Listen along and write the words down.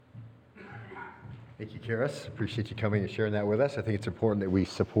Thank you, Karis. Appreciate you coming and sharing that with us. I think it's important that we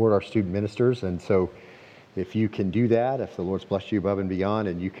support our student ministers, and so if you can do that, if the Lord's blessed you above and beyond,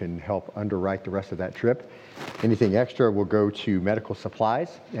 and you can help underwrite the rest of that trip, anything extra will go to medical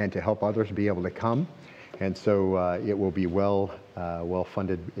supplies and to help others be able to come. And so it will be well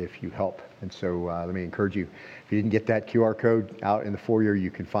funded if you help. And so let me encourage you, if you didn't get that QR code out in the foyer,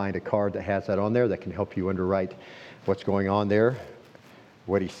 you can find a card that has that on there that can help you underwrite what's going on there.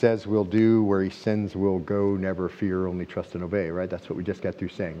 What he says we'll do, where he sends we'll go, never fear, only trust and obey, right? That's what we just got through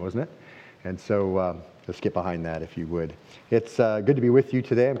saying, wasn't it? And so let's get behind that, if you would. It's good to be with you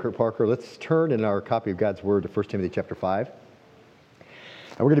today. I'm Kurt Parker. Let's turn in our copy of God's Word to 1 Timothy chapter 5.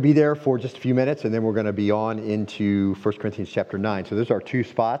 And we're going to be there for just a few minutes, and then we're going to be on into 1 Corinthians chapter 9. So those are our two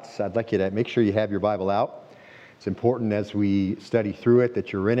spots. I'd like you to make sure you have your Bible out. It's important as we study through it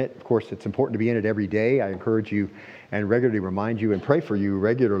that you're in it. Of course, it's important to be in it every day. I encourage you and regularly remind you and pray for you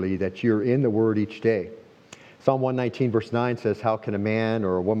regularly that you're in the Word each day. Psalm 119 verse 9 says, "How can a man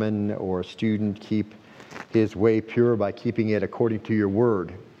or a woman or a student keep his way pure? By keeping it according to your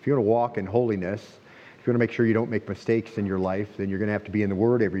word." If you want to walk in holiness, if you want to make sure you don't make mistakes in your life, then you're going to have to be in the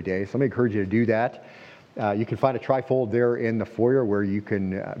Word every day. So let me encourage you to do that. You can find a trifold there in the foyer where you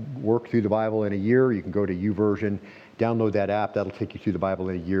can work through the Bible in a year. You can go to YouVersion, download that app. That'll take you through the Bible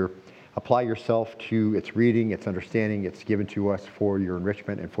in a year. Apply yourself to its reading, its understanding. It's given to us for your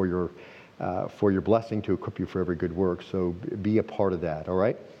enrichment and for your blessing to equip you for every good work. So be a part of that, all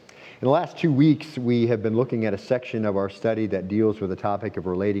right? In the last 2 weeks, we have been looking at a section of our study that deals with the topic of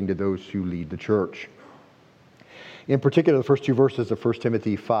relating to those who lead the church. In particular, the first two verses of 1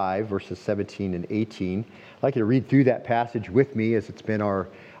 Timothy 5, verses 17 and 18. I'd like you to read through that passage with me as it's been our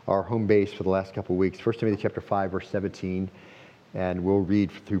home base for the last couple of weeks. 1 Timothy chapter 5, verse 17, and we'll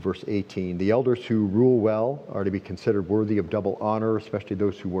read through verse 18. "The elders who rule well are to be considered worthy of double honor, especially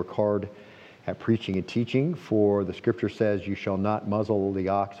those who work hard at preaching and teaching. For the scripture says, 'You shall not muzzle the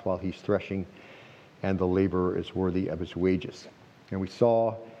ox while he's threshing, and the laborer is worthy of his wages.'" And we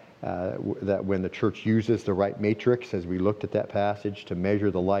saw that when the church uses the right matrix, as we looked at that passage, to measure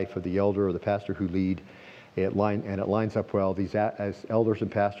the life of the elder or the pastor who lead, it lines up well. These as elders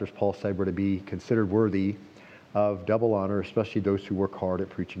and pastors, Paul said, were to be considered worthy of double honor, especially those who work hard at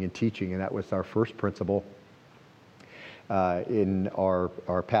preaching and teaching. And that was our first principle in our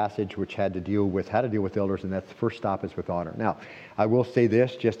passage, which had to deal with how to deal with elders, and that's the first stop is with honor. Now, I will say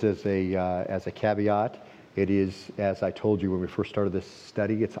this just as a caveat. It is, as I told you when we first started this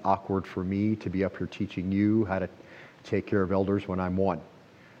study, it's awkward for me to be up here teaching you how to take care of elders when I'm one.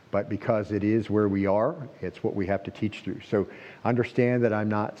 But because it is where we are, it's what we have to teach through. So understand that I'm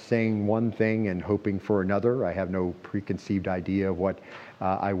not saying one thing and hoping for another. I have no preconceived idea of what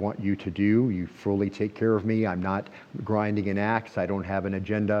I want you to do. You fully take care of me. I'm not grinding an axe. I don't have an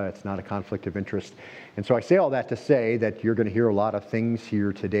agenda. It's not a conflict of interest. And so I say all that to say that you're going to hear a lot of things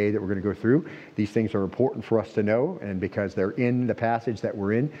here today that we're going to go through. These things are important for us to know, and because they're in the passage that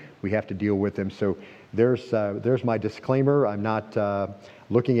we're in, we have to deal with them. So there's my disclaimer. I'm not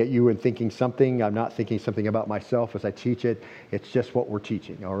looking at you and thinking something. I'm not thinking something about myself as I teach it. It's just what we're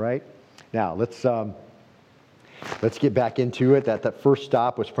teaching, all right? Now, let's get back into it. That first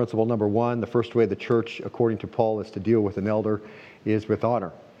stop was principle number one. The first way the church, according to Paul, is to deal with an elder is with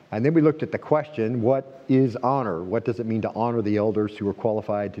honor. And then we looked at the question, what is honor? What does it mean to honor the elders who are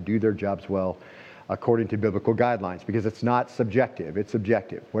qualified to do their jobs well according to biblical guidelines? Because it's not subjective, it's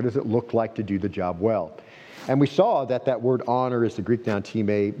objective. What does it look like to do the job well? And we saw that word honor is the Greek noun time.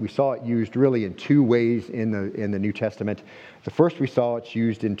 We saw it used really in two ways in the New Testament. The first, we saw it's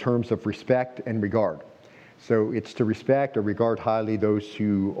used in terms of respect and regard. So it's to respect or regard highly those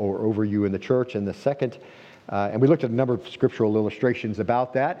who are over you in the church. And the second, and we looked at a number of scriptural illustrations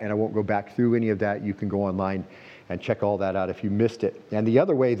about that, and I won't go back through any of that. You can go online and check all that out if you missed it. And the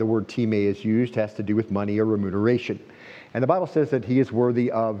other way the word time is used has to do with money or remuneration. And the Bible says that he is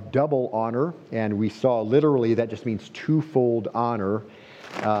worthy of double honor, and we saw literally that just means twofold honor.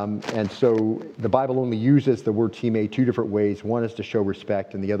 And so the Bible only uses the word time two different ways. One is to show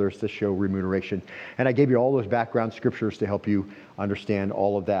respect, and the other is to show remuneration. And I gave you all those background scriptures to help you understand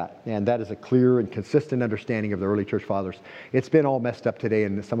all of that. And that is a clear and consistent understanding of the early church fathers. It's been all messed up today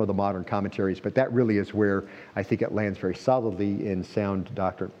in some of the modern commentaries, but that really is where I think it lands very solidly in sound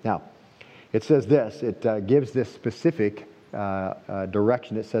doctrine. Now, it says this. It gives this specific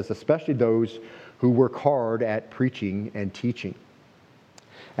direction. It says, especially those who work hard at preaching and teaching.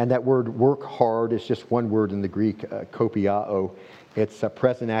 And that word work hard is just one word in the Greek, kopiao. It's a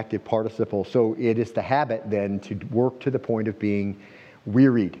present active participle. So it is the habit then to work to the point of being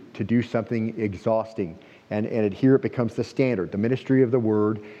wearied, to do something exhausting. And here it becomes the standard. The ministry of the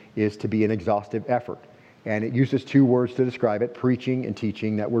word is to be an exhaustive effort. And it uses two words to describe it, preaching and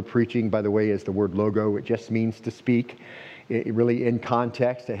teaching. That word preaching, by the way, is the word logo. It just means to speak. It really, in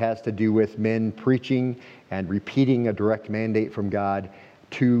context, it has to do with men preaching and repeating a direct mandate from God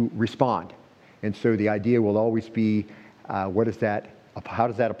to respond. And so the idea will always be, how does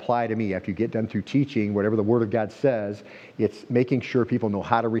that apply to me? After you get done through teaching, whatever the Word of God says, it's making sure people know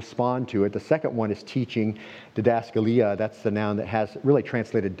how to respond to it. The second one is teaching, didaskalia. That's the noun that has really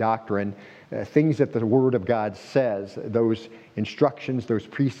translated doctrine. Things that the Word of God says, those instructions, those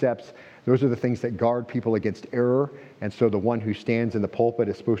precepts, those are the things that guard people against error. And so the one who stands in the pulpit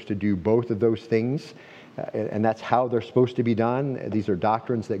is supposed to do both of those things. And that's how they're supposed to be done. These are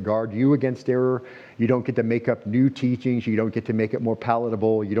doctrines that guard you against error. You don't get to make up new teachings. You don't get to make it more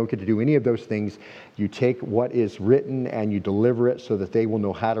palatable. You don't get to do any of those things. You take what is written and you deliver it so that they will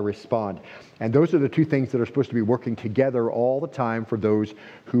know how to respond. And those are the two things that are supposed to be working together all the time for those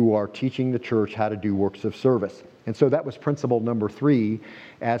who are teaching the church how to do works of service. And so that was principle number 3.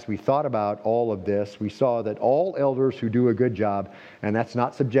 As we thought about all of this, we saw that all elders who do a good job, and that's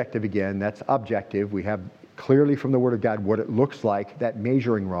not subjective again, that's objective. We have clearly from the Word of God what it looks like, that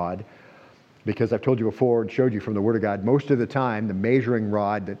measuring rod, because I've told you before and showed you from the Word of God, most of the time the measuring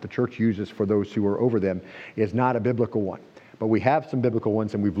rod that the church uses for those who are over them is not a biblical one. But we have some biblical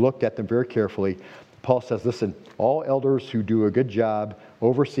ones and we've looked at them very carefully. Paul says, listen, all elders who do a good job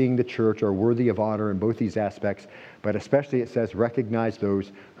overseeing the church are worthy of honor in both these aspects, but especially it says recognize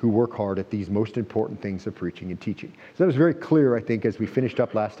those who work hard at these most important things of preaching and teaching. So that was very clear, I think, as we finished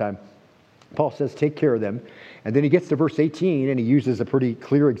up last time. Paul says, take care of them. And then he gets to verse 18, and he uses a pretty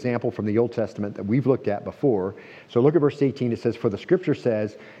clear example from the Old Testament that we've looked at before. So look at verse 18. It says, for the scripture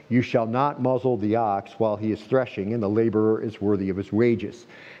says, you shall not muzzle the ox while he is threshing, and the laborer is worthy of his wages.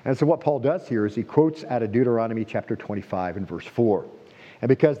 And so what Paul does here is he quotes out of Deuteronomy chapter 25 and verse 4. And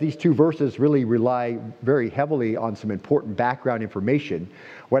because these two verses really rely very heavily on some important background information,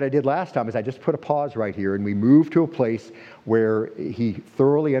 what I did last time is I just put a pause right here and we moved to a place where he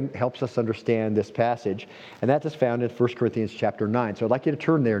thoroughly helps us understand this passage. And that is found in 1 Corinthians chapter 9. So I'd like you to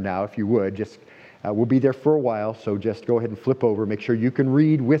turn there now, if you would. Just we'll be there for a while, so just go ahead and flip over. Make sure you can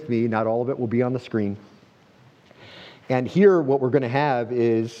read with me. Not all of it will be on the screen. And here what we're going to have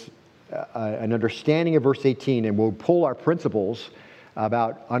is an understanding of verse 18, and we'll pull our principles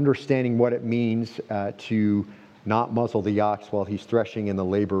about understanding what it means to not muzzle the ox while he's threshing and the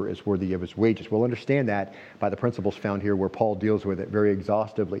labor is worthy of his wages. We'll understand that by the principles found here where Paul deals with it very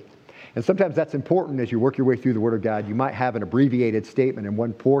exhaustively. And sometimes that's important as you work your way through the Word of God. You might have an abbreviated statement in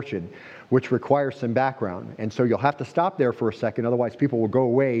one portion which requires some background. And so you'll have to stop there for a second. Otherwise, people will go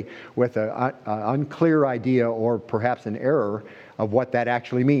away with an unclear idea or perhaps an error of what that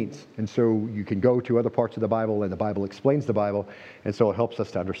actually means. And so you can go to other parts of the Bible and the Bible explains the Bible. And so it helps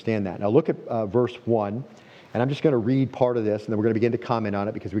us to understand that. Now look at verse 1. And I'm just going to read part of this and then we're going to begin to comment on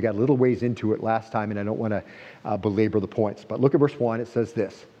it because we got a little ways into it last time and I don't want to belabor the points. But look at verse 1. It says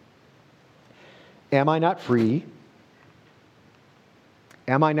this. Am I not free?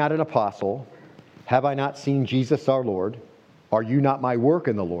 Am I not an apostle? Have I not seen Jesus our Lord? Are you not my work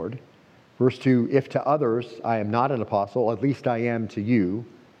in the Lord? Verse 2, if to others I am not an apostle, at least I am to you,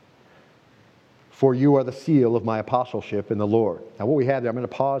 for you are the seal of my apostleship in the Lord. Now what we have there, I'm going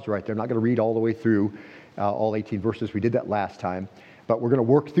to pause right there. I'm not going to read all the way through all 18 verses. We did that last time. But we're going to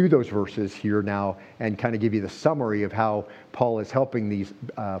work through those verses here now and kind of give you the summary of how Paul is helping these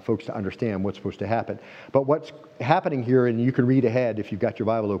folks to understand what's supposed to happen. But what's happening here, and you can read ahead if you've got your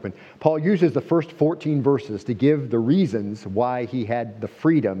Bible open, Paul uses the first 14 verses to give the reasons why he had the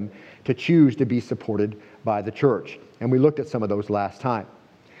freedom to choose to be supported by the church. And we looked at some of those last time.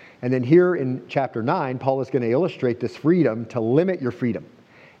 And then here in chapter 9, Paul is going to illustrate this freedom to limit your freedom.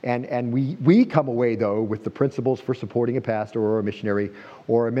 And we come away, though, with the principles for supporting a pastor or a missionary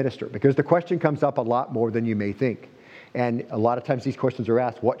or a minister. Because the question comes up a lot more than you may think. And a lot of times these questions are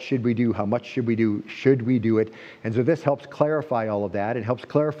asked, what should we do? How much should we do? Should we do it? And so this helps clarify all of that. It helps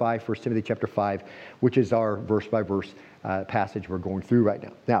clarify 1 Timothy chapter 5, which is our verse-by-verse passage we're going through right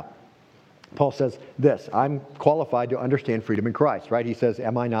now. Now, Paul says this, I'm qualified to understand freedom in Christ, right? He says,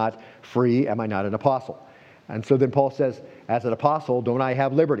 am I not free? Am I not an apostle? And so then Paul says, as an apostle, don't I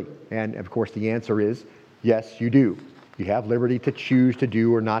have liberty? And of course the answer is, yes, you do. You have liberty to choose to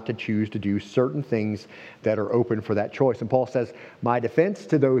do or not to choose to do certain things that are open for that choice. And Paul says, my defense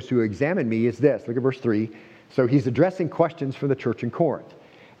to those who examine me is this. Look at verse 3. So he's addressing questions from the church in Corinth.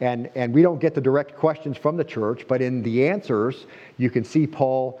 And we don't get the direct questions from the church, but in the answers, you can see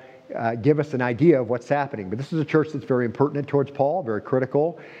Paul give us an idea of what's happening. But this is a church that's very impertinent towards Paul, very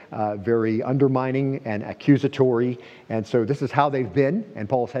critical, very undermining and accusatory. And so this is how they've been, and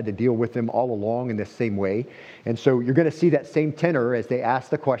Paul's had to deal with them all along in this same way. And so you're going to see that same tenor as they ask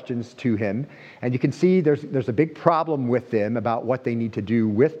the questions to him. And you can see there's a big problem with them about what they need to do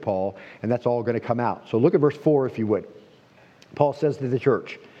with Paul, and that's all going to come out. So look at verse 4, if you would. Paul says to the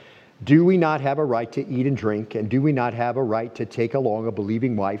church, "Do we not have a right to eat and drink, and do we not have a right to take along a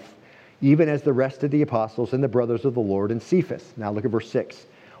believing wife, even as the rest of the apostles and the brothers of the Lord and Cephas?" Now look at verse 6.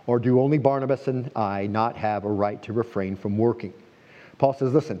 "Or do only Barnabas and I not have a right to refrain from working?" Paul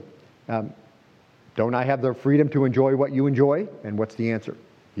says, listen, don't I have the freedom to enjoy what you enjoy? And what's the answer?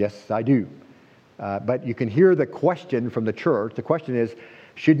 Yes, I do. But you can hear the question from the church. The question is,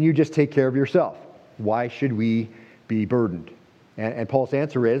 shouldn't you just take care of yourself? Why should we be burdened? And Paul's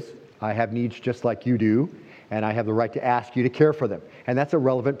answer is, I have needs just like you do, and I have the right to ask you to care for them. And that's a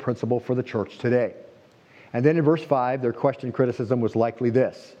relevant principle for the church today. And then in verse 5, their question criticism was likely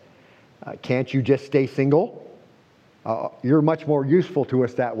this. Can't you just stay single? You're much more useful to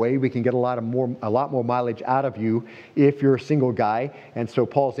us that way. We can get a lot more mileage out of you if you're a single guy. And so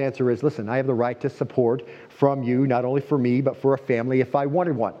Paul's answer is, listen, I have the right to support from you, not only for me, but for a family if I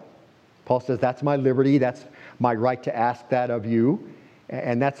wanted one. Paul says that's my liberty. That's my right to ask that of you.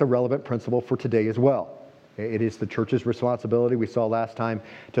 And that's a relevant principle for today as well. It is the church's responsibility, we saw last time,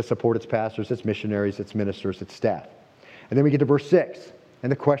 to support its pastors, its missionaries, its ministers, its staff. And then we get to verse 6.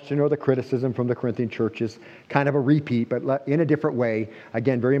 And the question or the criticism from the Corinthian church is kind of a repeat, but in a different way.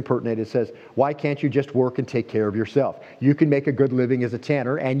 Again, very impertinent. It says, why can't you just work and take care of yourself? You can make a good living as a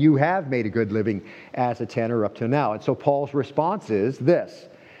tanner, and you have made a good living as a tanner up to now. And so Paul's response is this.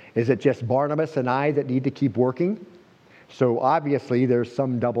 Is it just Barnabas and I that need to keep working? So obviously there's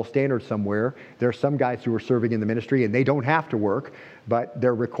some double standard somewhere. There are some guys who are serving in the ministry and they don't have to work, but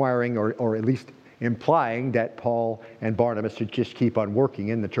they're requiring or at least implying that Paul and Barnabas should just keep on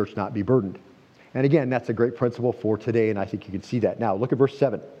working and the church not be burdened. And again, that's a great principle for today, and I think you can see that. Now, look at verse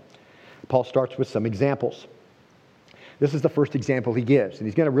 7. Paul starts with some examples. This is the first example he gives, and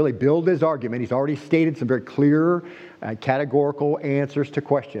he's going to really build his argument. He's already stated some very clear, categorical answers to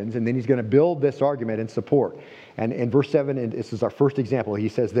questions, and then he's going to build this argument in support. And in verse 7, and this is our first example, he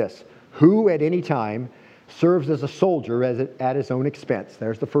says this, who at any time serves as a soldier at his own expense.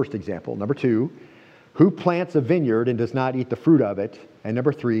 There's the first example. Number 2, who plants a vineyard and does not eat the fruit of it? And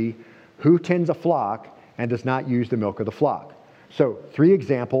number 3, who tends a flock and does not use the milk of the flock? So 3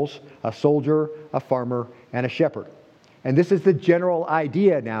 examples, a soldier, a farmer, and a shepherd. And this is the general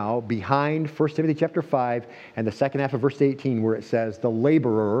idea now behind 1 Timothy chapter 5 and the second half of verse 18 where it says, the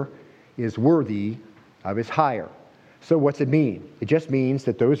laborer is worthy of his hire. So what's it mean? It just means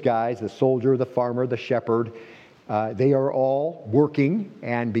that those guys, the soldier, the farmer, the shepherd, they are all working,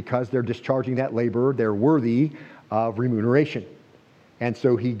 and because they're discharging that labor, they're worthy of remuneration. And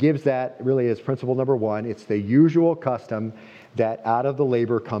so he gives that really as principle number 1. It's the usual custom that out of the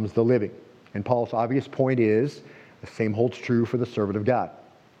labor comes the living. And Paul's obvious point is, the same holds true for the servant of God.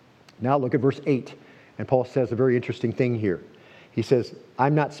 Now look at verse 8. And Paul says a very interesting thing here. He says,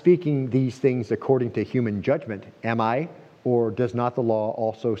 I'm not speaking these things according to human judgment, am I? Or does not the law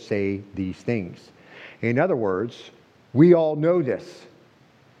also say these things? In other words, we all know this.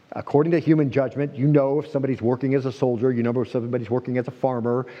 According to human judgment, you know if somebody's working as a soldier, you know if somebody's working as a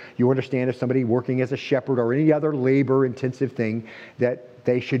farmer, you understand if somebody's working as a shepherd or any other labor-intensive thing that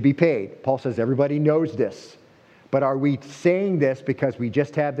they should be paid. Paul says everybody knows this. But are we saying this because we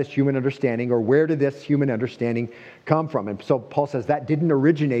just have this human understanding, or where did this human understanding come from? And so Paul says that didn't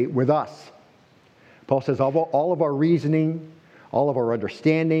originate with us. Paul says all of our reasoning, all of our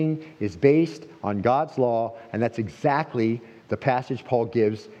understanding is based on God's law, and that's exactly the passage Paul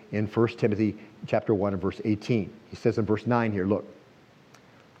gives in 1 Timothy chapter 1 and verse 18. He says in verse 9 here, look,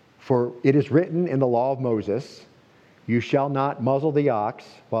 for it is written in the law of Moses, you shall not muzzle the ox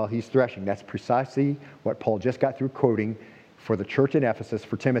while he's threshing. That's precisely what Paul just got through quoting for the church in Ephesus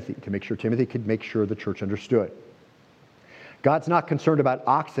for Timothy, to make sure Timothy could make sure the church understood. God's not concerned about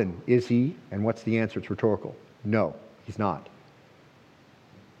oxen, is he? And what's the answer? It's rhetorical. No, he's not.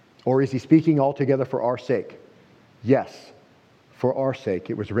 Or is he speaking altogether for our sake? Yes, for our sake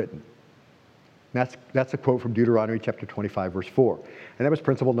it was written. That's a quote from Deuteronomy chapter 25, verse 4. And that was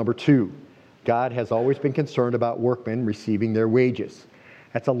principle number 2. God has always been concerned about workmen receiving their wages.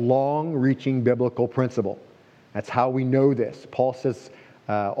 That's a long-reaching biblical principle. That's how we know this. Paul says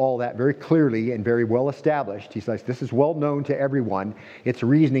all that very clearly and very well established. He says this is well known to everyone. It's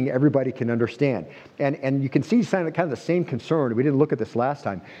reasoning everybody can understand. And you can see kind of the same concern. We didn't look at this last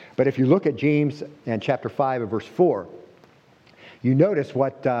time. But if you look at James and chapter 5 and verse 4, You notice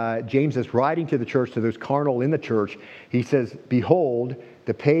what James is writing to the church, to those carnal in the church. He says, behold,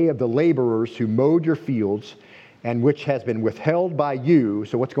 the pay of the laborers who mowed your fields and which has been withheld by you.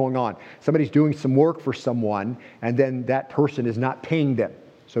 So what's going on? Somebody's doing some work for someone, and then that person is not paying them.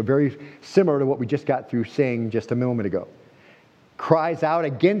 So very similar to what we just got through saying just a moment ago. Cries out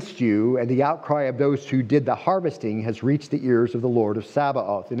against you, and the outcry of those who did the harvesting has reached the ears of the Lord of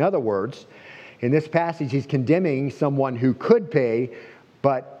Sabaoth. In other words, in this passage, he's condemning someone who could pay,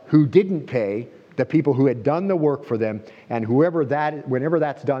 but who didn't pay the people who had done the work for them. And whenever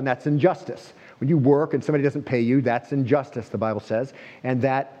that's done, that's injustice. When you work and somebody doesn't pay you, that's injustice, the Bible says. And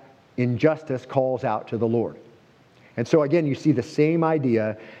that injustice calls out to the Lord. And so again, you see the same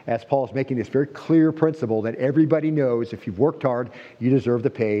idea as Paul's making this very clear principle that everybody knows if you've worked hard, you deserve the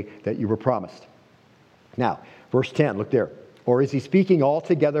pay that you were promised. Now, verse 10, look there. Or is he speaking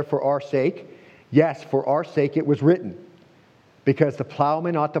altogether for our sake? Yes, for our sake it was written. Because the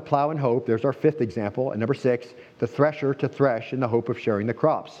plowman ought to plow in hope. There's our fifth example. And number 6, the thresher to thresh in the hope of sharing the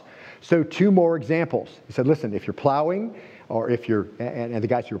crops. So 2 more examples. He said, listen, if you're plowing, or if you're, and the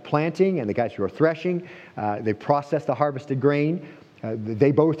guys who are planting and the guys who are threshing, they process the harvested grain.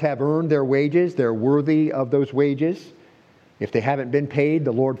 They both have earned their wages. They're worthy of those wages. If they haven't been paid,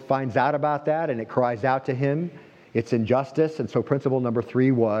 the Lord finds out about that and it cries out to him. It's injustice. And so principle number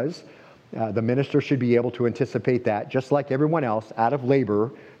 3 was the minister should be able to anticipate that. Just like everyone else, out of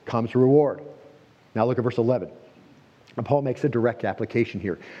labor comes reward. Now look at verse 11. And Paul makes a direct application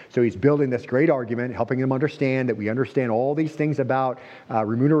here. So he's building this great argument, helping them understand that we understand all these things about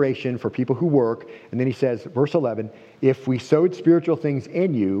remuneration for people who work. And then he says, verse 11, if we sowed spiritual things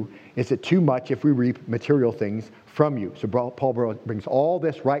in you, is it too much if we reap material things from you? So Paul brings all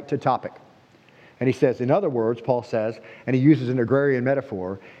this right to topic. And he says, in other words, Paul says, and he uses an agrarian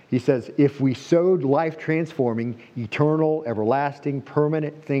metaphor, he says, if we sowed life-transforming, eternal, everlasting,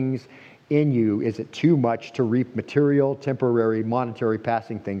 permanent things in you, is it too much to reap material, temporary, monetary,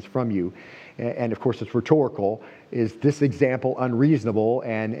 passing things from you? And of course, it's rhetorical. Is this example unreasonable?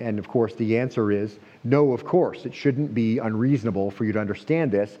 And of course, the answer is no, of course. It shouldn't be unreasonable for you to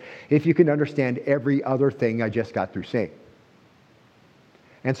understand this if you can understand every other thing I just got through saying.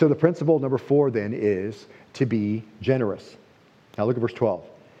 And so the principle number 4 then is to be generous. Now look at verse 12.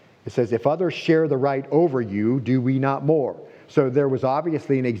 It says, if others share the right over you, do we not more? So there was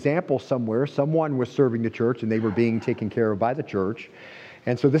obviously an example somewhere. Someone was serving the church and they were being taken care of by the church.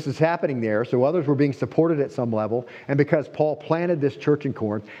 And so this is happening there. So others were being supported at some level. And because Paul planted this church in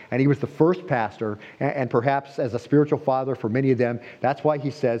Corinth and he was the first pastor and perhaps as a spiritual father for many of them, that's why he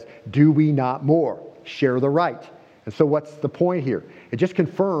says, do we not more? Share the right. And so what's the point here? It just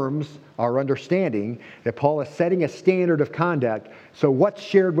confirms our understanding that Paul is setting a standard of conduct. So what's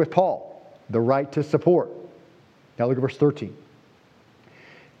shared with Paul? The right to support. Now look at verse 13.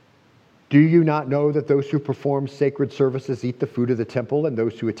 Do you not know that those who perform sacred services eat the food of the temple, and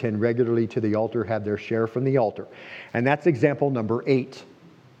those who attend regularly to the altar have their share from the altar? And that's example number 8.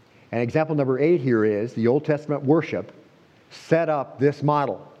 And example number 8 here is the Old Testament worship set up this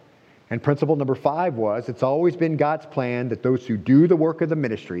model. And principle number 5 was, it's always been God's plan that those who do the work of the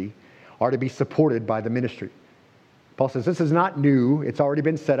ministry are to be supported by the ministry. Paul says this is not new. It's already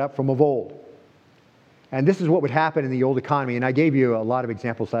been set up from of old. And this is what would happen in the old economy. And I gave you a lot of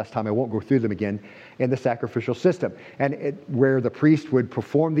examples last time. I won't go through them again in the sacrificial system. And where the priest would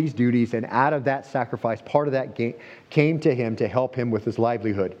perform these duties, and out of that sacrifice, part of that came to him to help him with his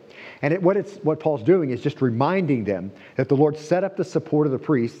livelihood. And what Paul's doing is just reminding them that the Lord set up the support of the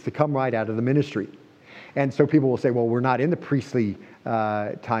priests to come right out of the ministry. And so people will say, well, we're not in the priestly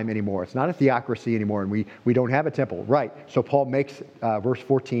time anymore. It's not a theocracy anymore, and we don't have a temple. Right. So Paul makes verse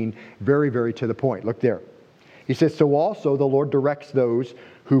 14 very, very to the point. Look there. He says, so also the Lord directs those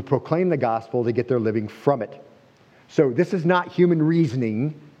who proclaim the gospel to get their living from it. So this is not human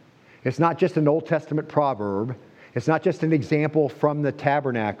reasoning. It's not just an Old Testament proverb. It's not just an example from the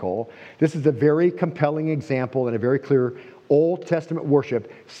tabernacle. This is a very compelling example and a very clear Old Testament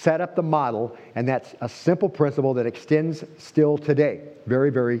worship set up the model, and that's a simple principle that extends still today. Very,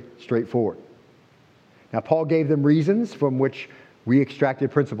 very straightforward. Now, Paul gave them reasons from which we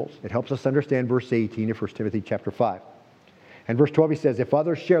extracted principles. It helps us understand verse 18 of 1 Timothy chapter 5. And verse 12, he says, if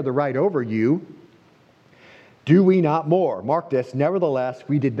others share the right over you, do we not more? Mark this, nevertheless,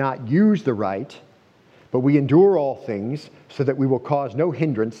 we did not use the right, but we endure all things so that we will cause no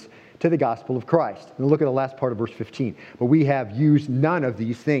hindrance to the gospel of Christ. And look at the last part of verse 15. But we have used none of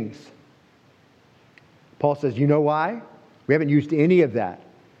these things. Paul says, you know why? We haven't used any of that.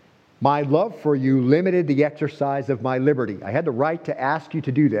 My love for you limited the exercise of my liberty. I had the right to ask you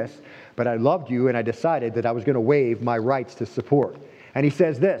to do this, but I loved you and I decided that I was going to waive my rights to support. And he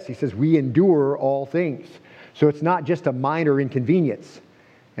says this, he says, we endure all things. So it's not just a minor inconvenience.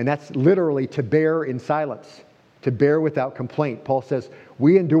 And that's literally to bear in silence, to bear without complaint. Paul says,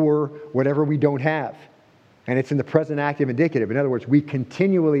 we endure whatever we don't have. And it's in the present active indicative. In other words, we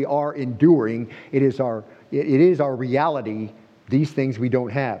continually are enduring. It is our reality, these things we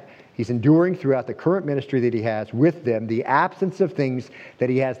don't have. He's enduring throughout the current ministry that he has with them, the absence of things that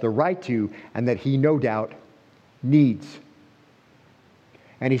he has the right to and that he no doubt needs.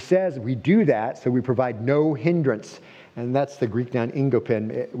 And he says we do that so we provide no hindrance. And that's the Greek noun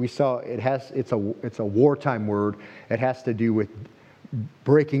ingopen. We saw it's a wartime word. It has to do with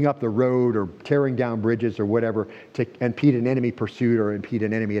breaking up the road or tearing down bridges or whatever to impede an enemy pursuit or impede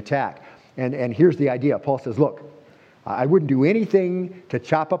an enemy attack. And here's the idea. Paul says, look, I wouldn't do anything to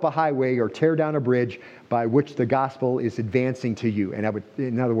chop up a highway or tear down a bridge by which the gospel is advancing to you. And I would,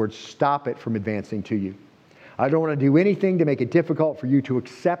 in other words, stop it from advancing to you. I don't want to do anything to make it difficult for you to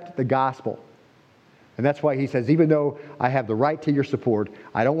accept the gospel. And that's why he says, even though I have the right to your support,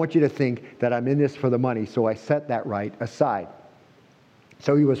 I don't want you to think that I'm in this for the money, so I set that right aside.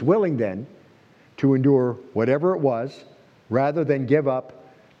 So he was willing then to endure whatever it was, rather than give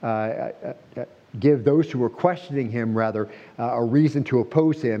those who were questioning him, a reason to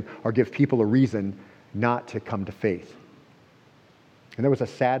oppose him, or give people a reason not to come to faith. And that was a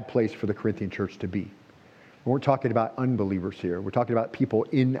sad place for the Corinthian church to be. We weren't talking about unbelievers here. We're talking about people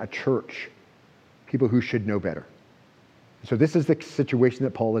in a church, people who should know better. So this is the situation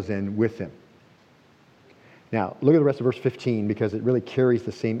that Paul is in with them. Now, look at the rest of verse 15, because it really carries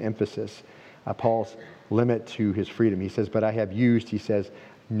the same emphasis. Paul's limit to his freedom. He says, but I have used, he says,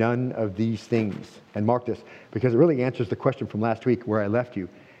 none of these things. And mark this, because it really answers the question from last week where I left you.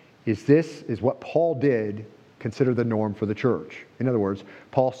 Is what Paul did consider the norm for the church? In other words,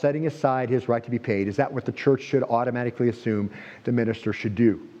 Paul setting aside his right to be paid, is that what the church should automatically assume the minister should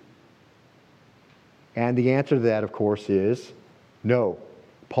do? And the answer to that, of course, is no.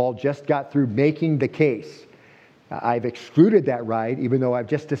 Paul just got through making the case. I've excluded that right, even though I've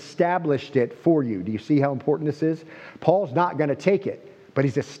just established it for you. Do you see how important this is? Paul's not going to take it, but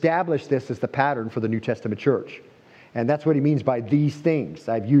he's established this as the pattern for the New Testament church. And that's what he means by these things.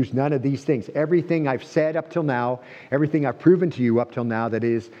 I've used none of these things. Everything I've said up till now, everything I've proven to you up till now that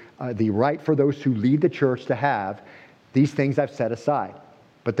is the right for those who lead the church to have, these things I've set aside.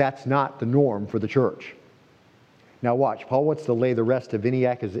 But that's not the norm for the church. Now watch, Paul wants to lay to rest any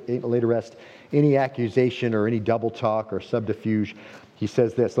accusation or any double talk or subterfuge. He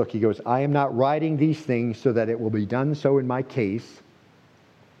says this, look, he goes, I am not writing these things so that it will be done so in my case,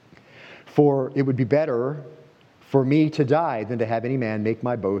 for it would be better for me to die than to have any man make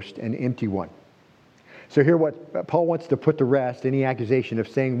my boast an empty one. So here what Paul wants to put to rest any accusation of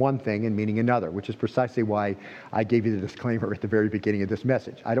saying one thing and meaning another, which is precisely why I gave you the disclaimer at the very beginning of this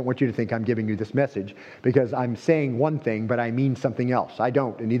message. I don't want you to think I'm giving you this message because I'm saying one thing, but I mean something else. I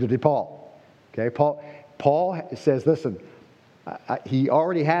don't, and neither did Paul. Okay, Paul says, listen, he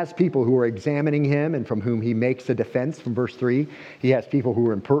already has people who are examining him and from whom he makes a defense from verse 3. He has people who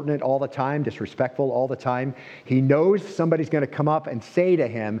are impertinent all the time, disrespectful all the time. He knows somebody's going to come up and say to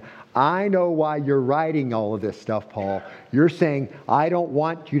him, I know why you're writing all of this stuff, Paul. You're saying, I don't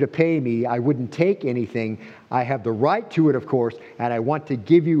want you to pay me. I wouldn't take anything. I have the right to it, of course, and I want to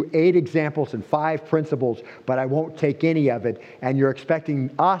give you 8 examples and 5 principles, but I won't take any of it. And you're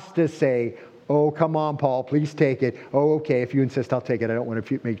expecting us to say, oh, come on, Paul, please take it. Oh, okay, if you insist, I'll take it. I don't want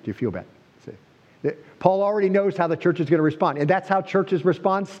to make you feel bad. See? Paul already knows how the church is going to respond, and that's how churches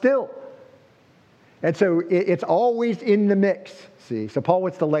respond still. And so it's always in the mix, see? So Paul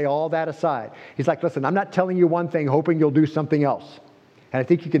wants to lay all that aside. He's like, listen, I'm not telling you one thing, hoping you'll do something else. And I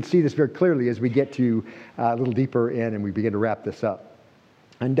think you can see this very clearly as we get to a little deeper in and we begin to wrap this up.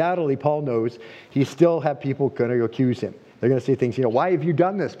 Undoubtedly, Paul knows he still have people going to accuse him. They're going to say things, why have you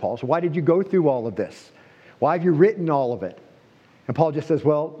done this, Paul? So why did you go through all of this? Why have you written all of it? And Paul just says,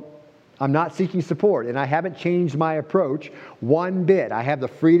 well, I'm not seeking support, and I haven't changed my approach one bit. I have the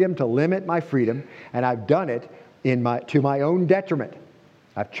freedom to limit my freedom, and I've done it to my own detriment.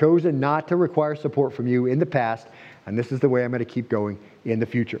 I've chosen not to require support from you in the past, and this is the way I'm going to keep going in the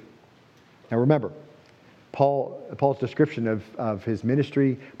future. Now remember, Paul's description of his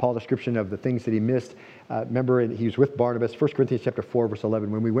ministry, Paul's description of the things that he missed. Remember, he was with Barnabas, 1 Corinthians chapter 4, verse 11.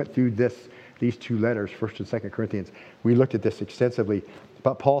 When we went through this these two letters, 1st and 2nd Corinthians. We looked at this extensively.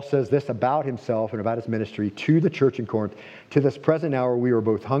 But Paul says this about himself and about his ministry to the church in Corinth. To this present hour we are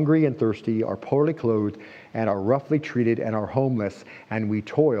both hungry and thirsty, are poorly clothed, and are roughly treated, and are homeless, and we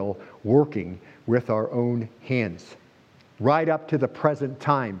toil, working with our own hands. Right up to the present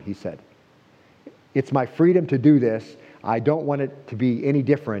time, he said. It's my freedom to do this. I don't want it to be any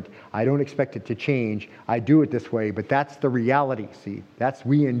different. I don't expect it to change. I do it this way, but that's the reality, see?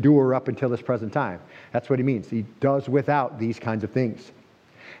 We endure up until this present time. That's what he means. He does without these kinds of things.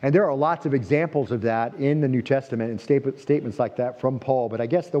 And there are lots of examples of that in the New Testament and statements like that from Paul, but I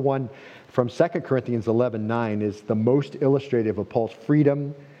guess the one from 2 Corinthians 11:9 is the most illustrative of Paul's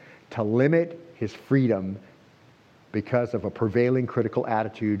freedom to limit his freedom because of a prevailing critical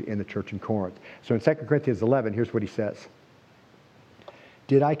attitude in the church in Corinth. So in 2 Corinthians 11, here's what he says.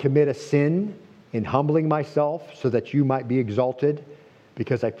 Did I commit a sin in humbling myself so that you might be exalted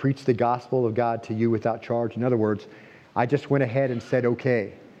because I preached the gospel of God to you without charge? In other words, I just went ahead and said,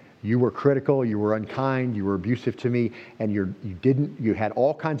 okay, you were critical, you were unkind, you were abusive to me, and you had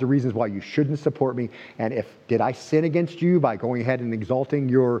all kinds of reasons why you shouldn't support me. And did I sin against you by going ahead and exalting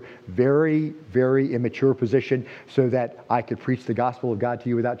your very, very immature position so that I could preach the gospel of God to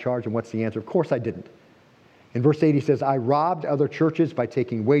you without charge? And what's the answer? Of course I didn't. In verse 8 he says, I robbed other churches by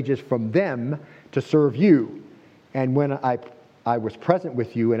taking wages from them to serve you. And when I was present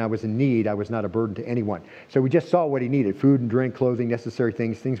with you and I was in need, I was not a burden to anyone. So we just saw what he needed: food and drink, clothing, necessary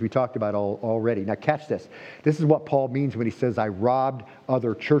things we talked about already. Now catch this. This is what Paul means when he says, I robbed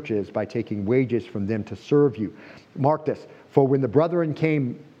other churches by taking wages from them to serve you. Mark this. For when the brethren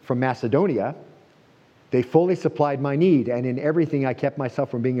came from Macedonia, they fully supplied my need, and in everything I kept myself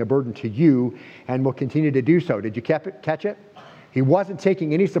from being a burden to you and will continue to do so. Did you catch it? He wasn't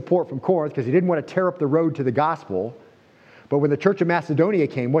taking any support from Corinth because he didn't want to tear up the road to the gospel. But when the church of Macedonia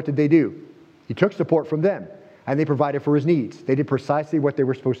came, what did they do? He took support from them, and they provided for his needs. They did precisely what they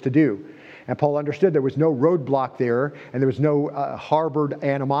were supposed to do. And Paul understood there was no roadblock there, and there was no harbored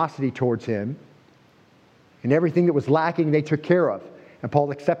animosity towards him. And everything that was lacking, they took care of. And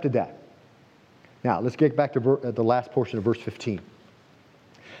Paul accepted that. Now, let's get back to the last portion of verse 15.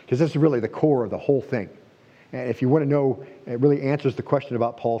 Because this is really the core of the whole thing. And if you want to know, it really answers the question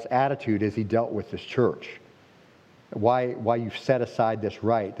about Paul's attitude as he dealt with this church. Why you've set aside this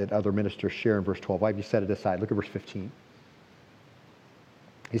right that other ministers share in verse 12. Why have you set it aside? Look at verse 15.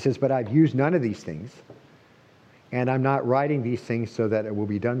 He says, but I've used none of these things, and I'm not writing these things so that it will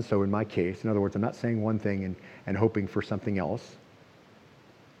be done so in my case. In other words, I'm not saying one thing and hoping for something else.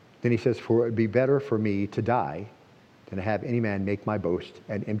 Then he says, for it would be better for me to die than to have any man make my boast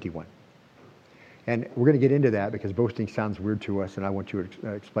an empty one. And we're going to get into that because boasting sounds weird to us, and I want you to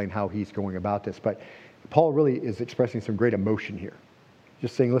explain how he's going about this. But Paul really is expressing some great emotion here.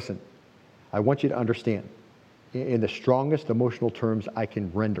 Just saying, listen, I want you to understand, in the strongest emotional terms I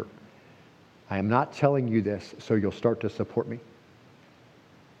can render, I am not telling you this so you'll start to support me.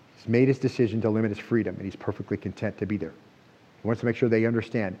 He's made his decision to limit his freedom, and he's perfectly content to be there. He wants to make sure they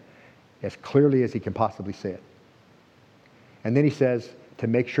understand as clearly as he can possibly say it. And then he says, to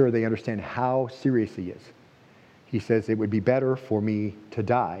make sure they understand how serious he is, he says, it would be better for me to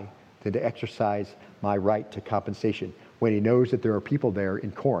die than to exercise my right to compensation, when he knows that there are people there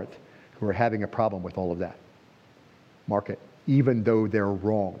in Corinth who are having a problem with all of that. Mark it. Even though they're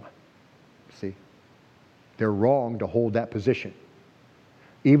wrong. See? They're wrong to hold that position.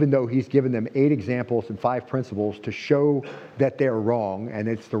 Even though he's given them 8 examples and 5 principles to show that they're wrong and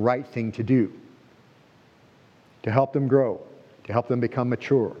it's the right thing to do. To help them grow. To help them become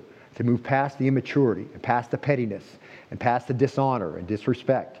mature. To move past the immaturity and past the pettiness and past the dishonor and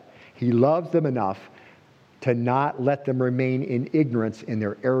disrespect. He loves them enough to not let them remain in ignorance in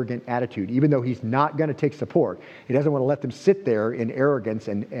their arrogant attitude. Even though he's not going to take support, he doesn't want to let them sit there in arrogance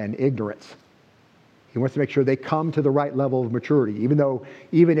and ignorance. He wants to make sure they come to the right level of maturity.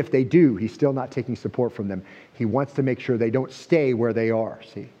 Even if they do, he's still not taking support from them. He wants to make sure they don't stay where they are,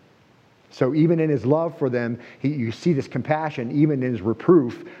 see? So even in his love for them, you see this compassion, even in his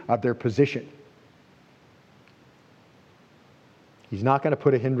reproof of their position. He's not going to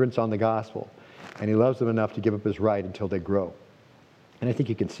put a hindrance on the gospel. And he loves them enough to give up his right until they grow. And I think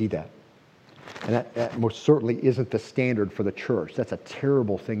you can see that. And that most certainly isn't the standard for the church. That's a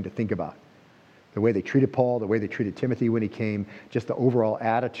terrible thing to think about. The way they treated Paul, the way they treated Timothy when he came, just the overall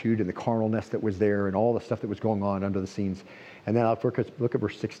attitude and the carnalness that was there and all the stuff that was going on under the scenes. And then look at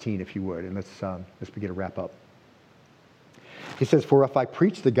verse 16, if you would, and let's begin to wrap up. He says, for if I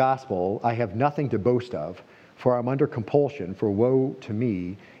preach the gospel, I have nothing to boast of, for I'm under compulsion, for woe to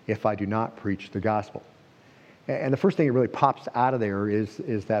me if I do not preach the gospel. And the first thing that really pops out of there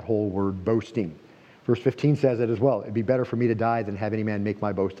is that whole word boasting. Verse 15 says it as well. It'd be better for me to die than have any man make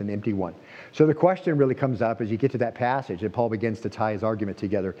my boast an empty one. So the question really comes up as you get to that passage, and Paul begins to tie his argument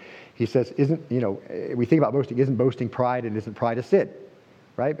together. He says, we think about boasting, isn't boasting pride, and isn't pride a sin?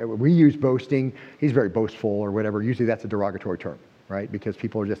 Right? We use boasting, he's very boastful or whatever. Usually that's a derogatory term, right? Because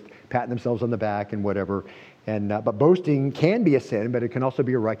people are just patting themselves on the back and whatever. But boasting can be a sin, but it can also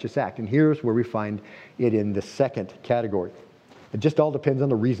be a righteous act. And here's where we find it in the second category. It just all depends on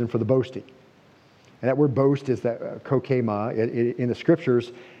the reason for the boasting. And that word boast is that kokema. In the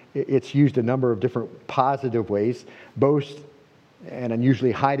scriptures, it's used a number of different positive ways. Boast an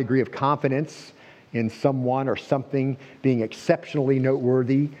unusually high degree of confidence in someone or something being exceptionally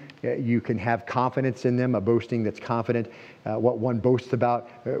noteworthy. You can have confidence in them, a boasting that's confident. What one boasts about.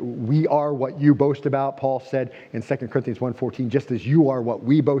 We are what you boast about, Paul said in 2 Corinthians 1:14, just as you are what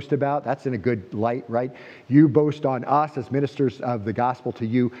we boast about. That's in a good light, right? You boast on us as ministers of the gospel to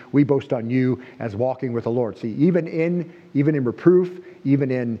you. We boast on you as walking with the Lord. See, even in reproof,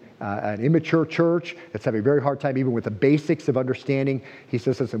 even in an immature church that's having a very hard time even with the basics of understanding, he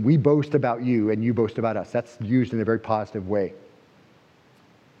says, listen, we boast about you and you boast about us. That's used in a very positive way.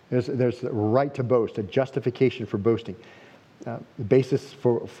 There's a right to boast, a justification for boasting. The basis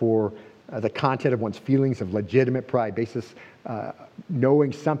for the content of one's feelings of legitimate pride, basis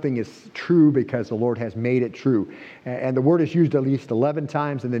knowing something is true because the Lord has made it true. And the word is used at least 11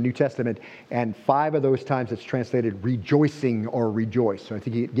 times in the New Testament, and 5 of those times it's translated rejoicing or rejoice. So I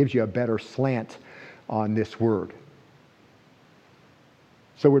think it gives you a better slant on this word.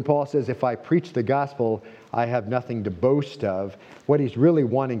 So when Paul says, if I preach the gospel, I have nothing to boast of, what he's really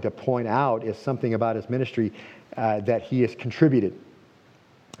wanting to point out is something about his ministry that he has contributed.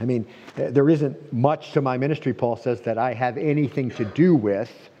 I mean, there isn't much to my ministry, Paul says, that I have anything to do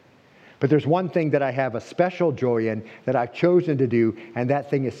with, but there's one thing that I have a special joy in that I've chosen to do, and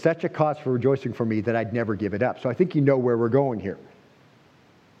that thing is such a cause for rejoicing for me that I'd never give it up. So I think you know where we're going here.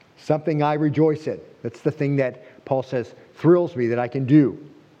 Something I rejoice in. That's the thing that Paul says thrills me that I can do.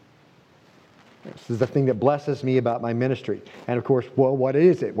 This is the thing that blesses me about my ministry. And of course, well, what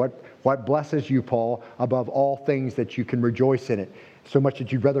is it? What blesses you, Paul, above all things that you can rejoice in it? So much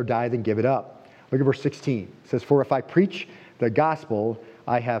that you'd rather die than give it up. Look at verse 16. It says, for if I preach the gospel,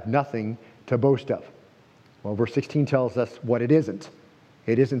 I have nothing to boast of. Well, verse 16 tells us what it isn't.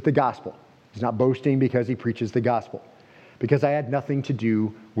 It isn't the gospel. He's not boasting because he preaches the gospel. Because I had nothing to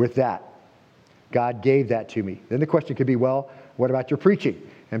do with that. God gave that to me. Then the question could be, well, what about your preaching?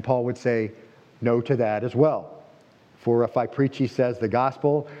 And Paul would say, no to that as well. For if I preach, he says, the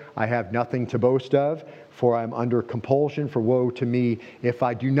gospel, I have nothing to boast of, for I'm under compulsion, for woe to me if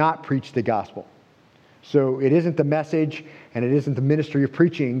I do not preach the gospel. So it isn't the message and it isn't the ministry of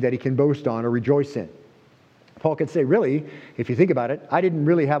preaching that he can boast on or rejoice in. Paul could say, really, if you think about it, I didn't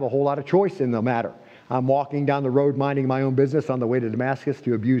really have a whole lot of choice in the matter. I'm walking down the road minding my own business on the way to Damascus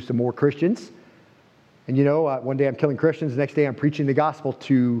to abuse some more Christians. And one day I'm killing Christians, the next day I'm preaching the gospel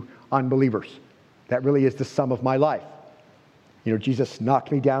to unbelievers. That really is the sum of my life. Jesus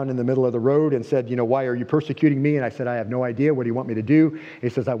knocked me down in the middle of the road and said, why are you persecuting me? And I said, I have no idea. What do you want me to do? He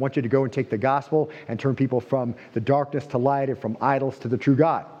says, I want you to go and take the gospel and turn people from the darkness to light and from idols to the true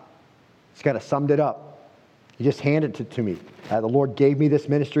God. He's kind of summed it up. He just handed it to me. The Lord gave me this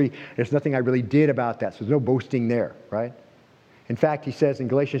ministry. There's nothing I really did about that. So there's no boasting there, right? In fact, he says in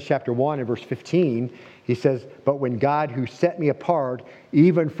Galatians chapter 1 and verse 15, he says, but when God who set me apart,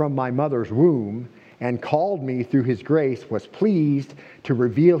 even from my mother's womb, and called me through his grace, was pleased to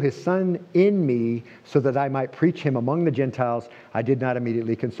reveal his Son in me so that I might preach him among the Gentiles, I did not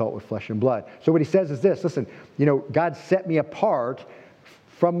immediately consult with flesh and blood. So what he says is this, listen, God set me apart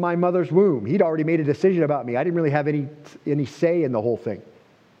from my mother's womb. He'd already made a decision about me. I didn't really have any say in the whole thing.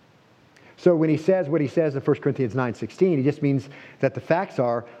 So when he says what he says in 1 Corinthians 9:16, he just means that the facts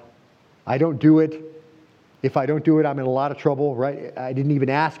are, I don't do it. If I don't do it, I'm in a lot of trouble, right? I didn't even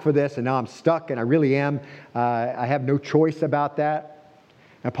ask for this, and now I'm stuck, and I really am. I have no choice about that.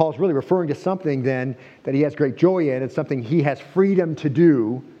 And Paul's really referring to something then that he has great joy in. It's something he has freedom to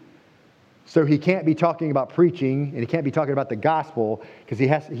do. So he can't be talking about preaching, and he can't be talking about the gospel, because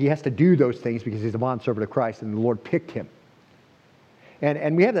he has to do those things because he's a bondservant of Christ, and the Lord picked him.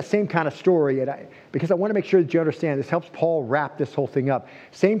 And we have the same kind of story, because I want to make sure that you understand, this helps Paul wrap this whole thing up.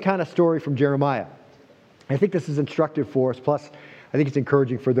 Same kind of story from Jeremiah. I think this is instructive for us. Plus, I think it's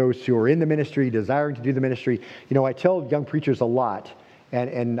encouraging for those who are in the ministry, desiring to do the ministry. I tell young preachers a lot,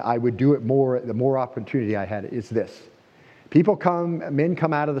 and I would do it more, the more opportunity I had, is this. Men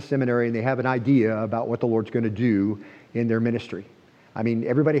come out of the seminary, and they have an idea about what the Lord's going to do in their ministry. I mean,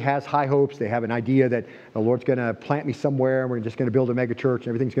 everybody has high hopes. They have an idea that the Lord's going to plant me somewhere, and we're just going to build a mega church, and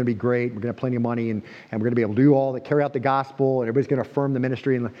everything's going to be great. We're going to have plenty of money, and we're going to be able to do all that, carry out the gospel, and everybody's going to affirm the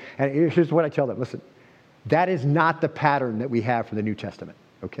ministry. And here's what I tell them. Listen, that is not the pattern that we have for the New Testament,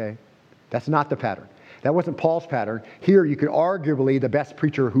 okay? That's not the pattern. That wasn't Paul's pattern. Here, you could arguably, the best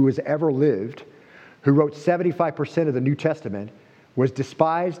preacher who has ever lived, who wrote 75% of the New Testament, was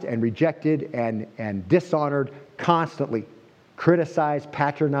despised and rejected and dishonored constantly. Criticized,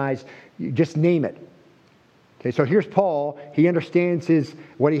 patronized, you just name it. Okay, so here's Paul. He understands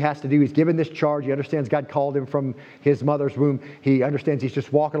what he has to do. He's given this charge. He understands God called him from his mother's womb. He understands he's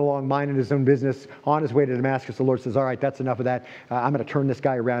just walking along, minding his own business, on his way to Damascus. The Lord says, all right, that's enough of that. I'm going to turn this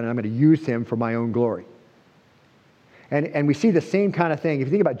guy around, and I'm going to use him for my own glory. And we see the same kind of thing. If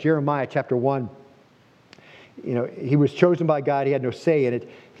you think about Jeremiah chapter 1, you know, he was chosen by God. He had no say in it.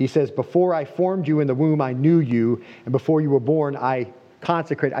 He says, before I formed you in the womb, I knew you. And before you were born, I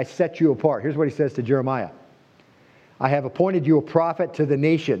consecrated, I set you apart. Here's what he says to Jeremiah. I have appointed you a prophet to the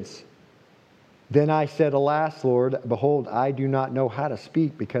nations. Then I said, alas, Lord, behold, I do not know how to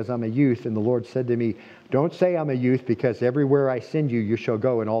speak because I'm a youth. And the Lord said to me, don't say I'm a youth, because everywhere I send you, you shall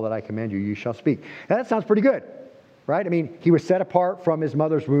go, and all that I command you, you shall speak. Now that sounds pretty good. Right? I mean, he was set apart from his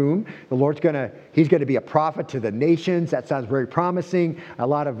mother's womb. The Lord's he's going to be a prophet to the nations. That sounds very promising. A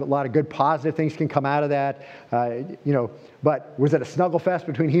lot of good positive things can come out of that. But was it a snuggle fest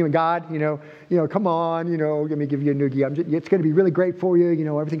between him and God? Come on, let me give you a noogie. It's going to be really great for you.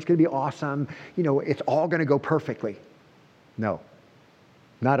 Everything's going to be awesome. It's all going to go perfectly. No,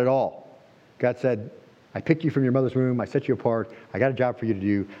 not at all. God said, I picked you from your mother's womb. I set you apart. I got a job for you to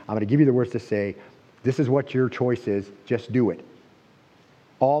do. I'm going to give you the words to say. This is what your choice is. Just do it.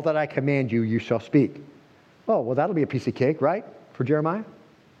 All that I command you, you shall speak. Oh, well, that'll be a piece of cake, right? For Jeremiah?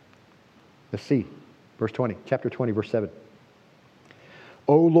 Let's see. Verse 20, chapter 20, verse 7.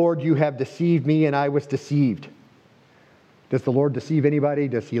 O Lord, you have deceived me, and I was deceived. Does the Lord deceive anybody?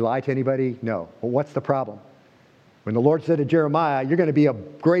 Does he lie to anybody? No. Well, what's the problem? When the Lord said to Jeremiah, you're going to be a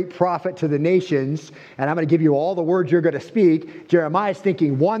great prophet to the nations, and I'm going to give you all the words you're going to speak, Jeremiah's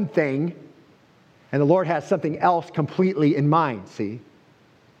thinking one thing, and the Lord has something else completely in mind, see?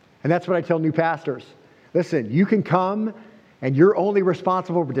 And that's what I tell new pastors. Listen, you can come and you're only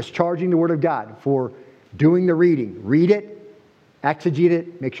responsible for discharging the Word of God, for doing the reading. Read it, exegete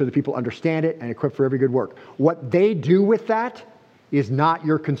it, make sure that people understand it, and equip for every good work. What they do with that is not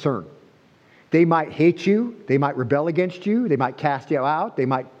your concern. They might hate you, they might rebel against you, they might cast you out, they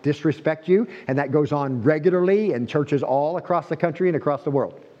might disrespect you, and that goes on regularly in churches all across the country and across the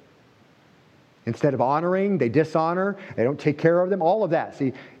world. Instead of honoring, they dishonor, they don't take care of them, all of that.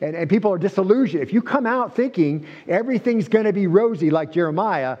 See, and people are disillusioned. If you come out thinking everything's going to be rosy like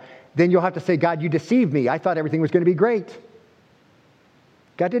Jeremiah, then you'll have to say, God, you deceived me. I thought everything was going to be great.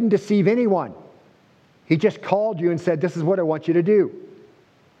 God didn't deceive anyone. He just called you and said, this is what I want you to do.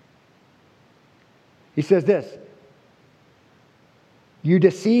 He says this, you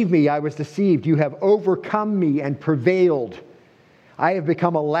deceived me, I was deceived. You have overcome me and prevailed. I have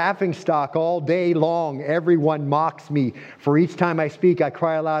become a laughingstock all day long. Everyone mocks me. For each time I speak, I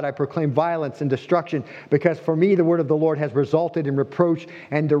cry aloud. I proclaim violence and destruction. Because for me, the word of the Lord has resulted in reproach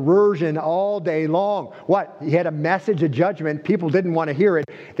and derision all day long. What? He had a message of judgment. People didn't want to hear it.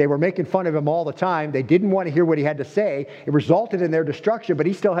 They were making fun of him all the time. They didn't want to hear what he had to say. It resulted in their destruction, but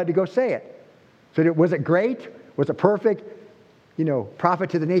he still had to go say it. So was it great? Was it perfect?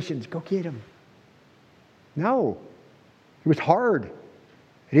 Prophet to the nations. Go get him. No. It was hard.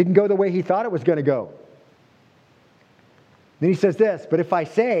 It didn't go the way he thought it was going to go. Then he says this, but if I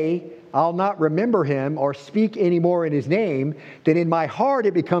say, I'll not remember him or speak anymore in his name, then in my heart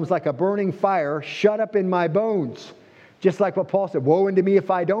it becomes like a burning fire shut up in my bones. Just like what Paul said, woe unto me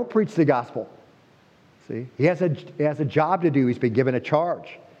if I don't preach the gospel. See, he has a job to do. He's been given a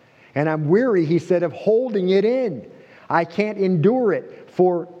charge. And I'm weary, he said, of holding it in. I can't endure it,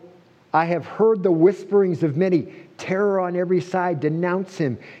 for I have heard the whisperings of many. Terror on every side. Denounce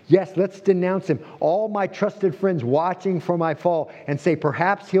him. Yes, let's denounce him. All my trusted friends watching for my fall and say,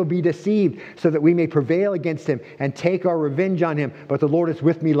 perhaps he'll be deceived so that we may prevail against him and take our revenge on him. But the Lord is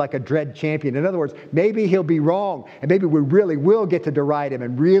with me like a dread champion. In other words, maybe he'll be wrong and maybe we really will get to deride him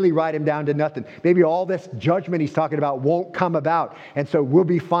and really write him down to nothing. Maybe all this judgment he's talking about won't come about. And so we'll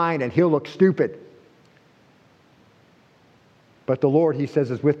be fine and he'll look stupid. But the Lord, he says,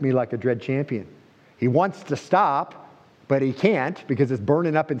 is with me like a dread champion. He wants to stop, but he can't because it's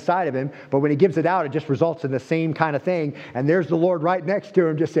burning up inside of him. But when he gives it out, it just results in the same kind of thing. And there's the Lord right next to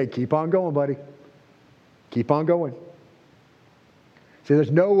him just saying, keep on going, buddy. Keep on going. See,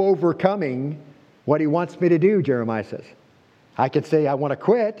 there's no overcoming what he wants me to do, Jeremiah says. I could say I want to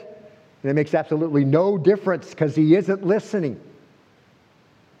quit, and it makes absolutely no difference because he isn't listening.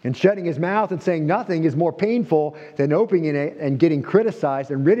 And shutting his mouth and saying nothing is more painful than opening it and getting criticized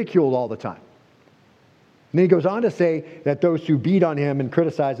and ridiculed all the time. And then he goes on to say that those who beat on him and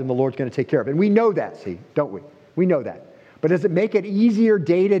criticize him, the Lord's going to take care of. And we know that, see, don't we? We know that. But does it make it easier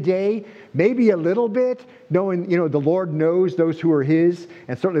day to day? Maybe a little bit, knowing, the Lord knows those who are his,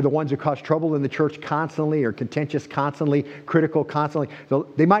 and certainly the ones who cause trouble in the church constantly, or contentious constantly, critical constantly.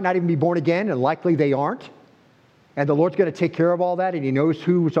 They might not even be born again, and likely they aren't. And the Lord's going to take care of all that, and he knows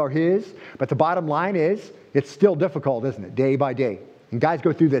whose are his. But the bottom line is, it's still difficult, isn't it? Day by day. And guys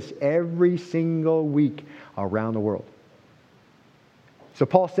go through this every single week around the world. So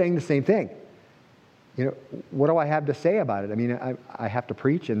Paul's saying the same thing. What do I have to say about it? I mean, I have to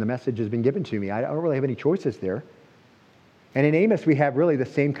preach, and the message has been given to me. I don't really have any choices there. And in Amos, we have really the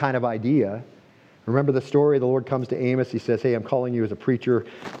same kind of idea. Remember the story? The Lord comes to Amos. He says, hey, I'm calling you as a preacher.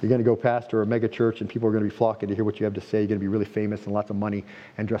 You're going to go pastor a mega church, and people are going to be flocking to hear what you have to say. You're going to be really famous and lots of money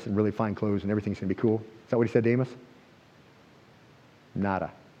and dressed in really fine clothes, and everything's going to be cool. Is that what he said to Amos?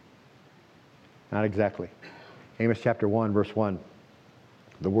 Nada. Not exactly. Amos chapter 1, verse 1.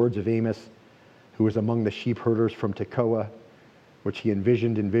 The words of Amos, who was among the sheep herders from Tekoa, which he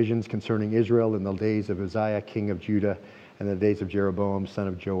envisioned in visions concerning Israel in the days of Uzziah, king of Judah, and the days of Jeroboam, son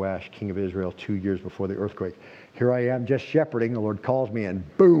of Joash, king of Israel, 2 years before the earthquake. Here I am just shepherding. The Lord calls me, and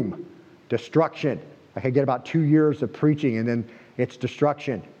boom, destruction. I could get about 2 years of preaching, and then it's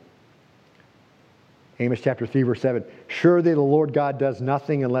destruction. Amos chapter 3, verse 7. Surely the Lord God does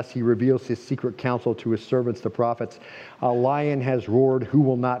nothing unless he reveals his secret counsel to his servants, the prophets. A lion has roared. Who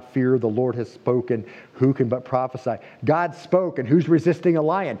will not fear? The Lord has spoken. Who can but prophesy? God spoke, and who's resisting a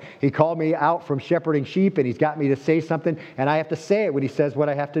lion? He called me out from shepherding sheep, and he's got me to say something, and I have to say it when he says what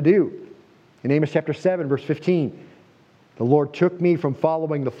I have to do. In Amos chapter 7, verse 15. The Lord took me from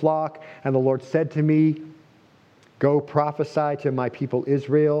following the flock, and the Lord said to me, go prophesy to my people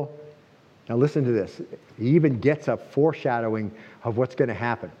Israel. Now listen to this. He even gets a foreshadowing of what's going to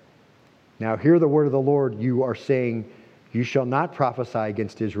happen. Now hear the word of the Lord. You are saying, you shall not prophesy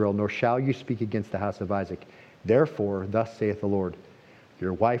against Israel, nor shall you speak against the house of Isaac. Therefore, thus saith the Lord,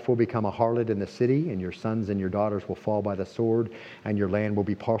 your wife will become a harlot in the city, and your sons and your daughters will fall by the sword, and your land will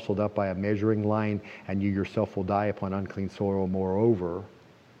be parceled up by a measuring line, and you yourself will die upon unclean soil. Moreover,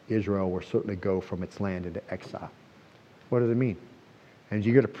 Israel will certainly go from its land into exile. What does it mean? And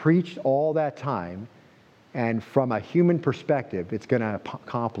you're going to preach all that time, and from a human perspective, it's going to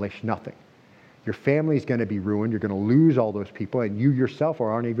accomplish nothing. Your family's going to be ruined. You're going to lose all those people, and you yourself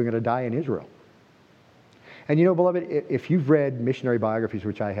aren't even going to die in Israel. And beloved, if you've read missionary biographies,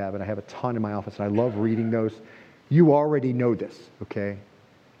 which I have, and I have a ton in my office, and I love reading those, you already know this, okay?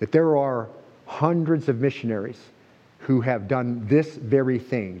 That there are hundreds of missionaries who have done this very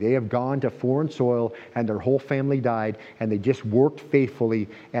thing. They have gone to foreign soil, and their whole family died, and they just worked faithfully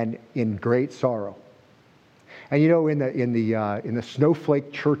and in great sorrow. And in the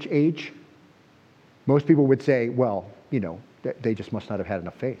snowflake church age, most people would say, well, they just must not have had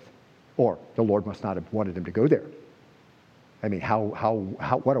enough faith, or the Lord must not have wanted them to go there. I mean,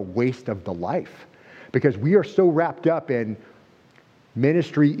 what a waste of the life, because we are so wrapped up in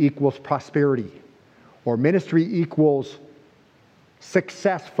ministry equals prosperity, or ministry equals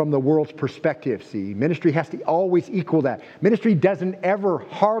success from the world's perspective. See, ministry has to always equal that. Ministry doesn't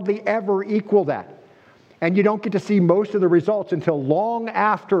hardly ever equal that. And you don't get to see most of the results until long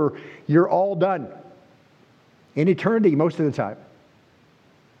after you're all done. In eternity, most of the time.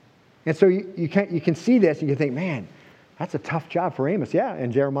 And so you can see this and you think, man, that's a tough job for Amos. Yeah,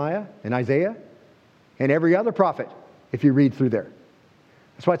 and Jeremiah and Isaiah and every other prophet, if you read through there.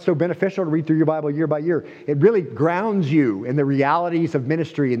 That's why it's so beneficial to read through your Bible year by year. It really grounds you in the realities of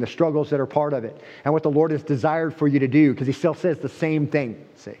ministry and the struggles that are part of it and what the Lord has desired for you to do, because he still says the same thing.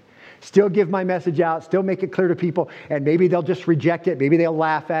 See, still give my message out, still make it clear to people, and maybe they'll just reject it. Maybe they'll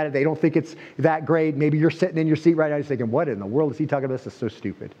laugh at it. They don't think it's that great. Maybe you're sitting in your seat right now and thinking, what in the world is he talking about? This is so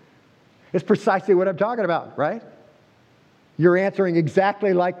stupid. It's precisely what I'm talking about, right? You're answering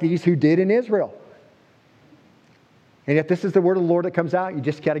exactly like these who did in Israel. And if this is the word of the Lord that comes out, you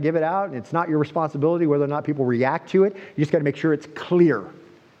just got to give it out. And it's not your responsibility whether or not people react to it. You just got to make sure it's clear. You're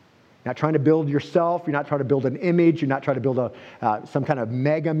not trying to build yourself. You're not trying to build an image. You're not trying to build some kind of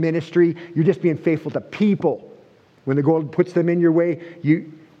mega ministry. You're just being faithful to people. When the Lord puts them in your way,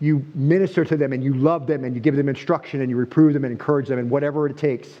 you minister to them and you love them and you give them instruction and you reprove them and encourage them and whatever it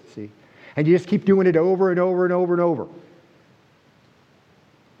takes. See? And you just keep doing it over and over and over and over.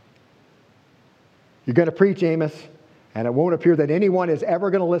 You're going to preach, Amos. And it won't appear that anyone is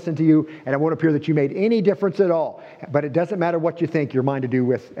ever going to listen to you, and it won't appear that you made any difference at all. But it doesn't matter what you think, you're mine to do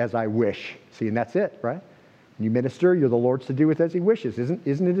with as I wish. See, and that's it, right? When you minister, you're the Lord's to do with as he wishes. Isn't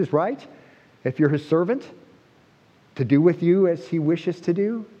it his right, if you're his servant, to do with you as he wishes to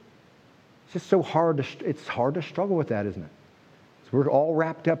do? It's just so hard it's hard to struggle with that, isn't it? So we're all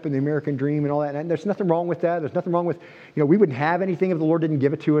wrapped up in the American dream and all that. And there's nothing wrong with that. There's nothing wrong with, we wouldn't have anything if the Lord didn't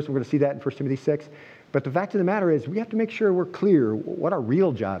give it to us. We're going to see that in 1 Timothy 6. But the fact of the matter is we have to make sure we're clear what our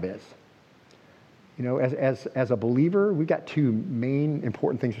real job is. As a believer, we've got two main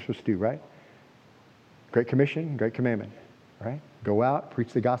important things we're supposed to do, right? Great Commission, Great Commandment, right? Go out,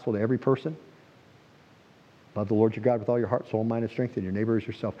 preach the gospel to every person. Love the Lord your God with all your heart, soul, mind, and strength, and your neighbor as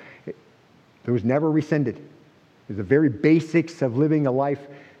yourself. It was never rescinded. It was the very basics of living a life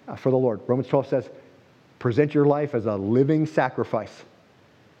for the Lord. Romans 12 says, present your life as a living sacrifice.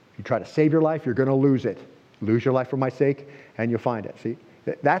 If you try to save your life, you're going to lose it. Lose your life for my sake, and you'll find it. See,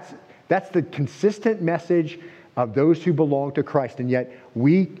 that's the consistent message of those who belong to Christ, and yet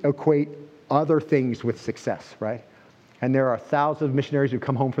we equate other things with success, right? And there are thousands of missionaries who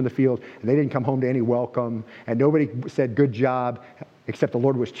come home from the field, and they didn't come home to any welcome, and nobody said good job, except the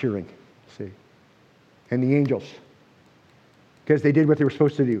Lord was cheering, see? And the angels, because they did what they were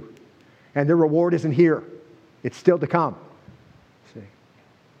supposed to do. And their reward isn't here. It's still to come. See?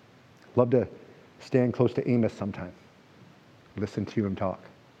 Love to stand close to Amos sometime. Listen to him talk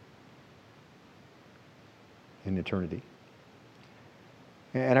in eternity.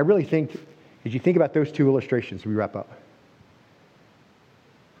 And I really think, as you think about those two illustrations, we wrap up.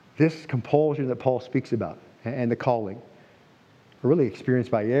 This compulsion that Paul speaks about and the calling are really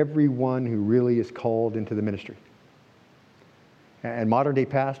experienced by everyone who really is called into the ministry. And modern day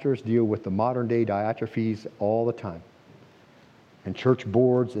pastors deal with the modern day Diotrephes all the time. And church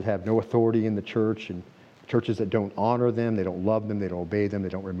boards that have no authority in the church, and churches that don't honor them, they don't love them, they don't obey them, they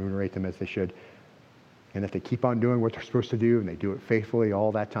don't remunerate them as they should. And if they keep on doing what they're supposed to do, and they do it faithfully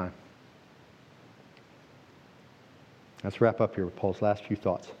all that time. Let's wrap up here with Paul's last few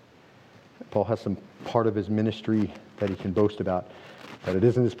thoughts. Paul has some part of his ministry that he can boast about, but it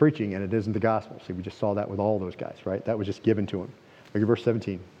isn't his preaching and it isn't the gospel. See, we just saw that with all those guys, right? That was just given to him. Look at verse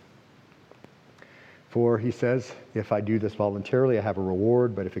 17. For he says, if I do this voluntarily, I have a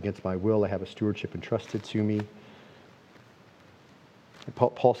reward, but if against my will, I have a stewardship entrusted to me.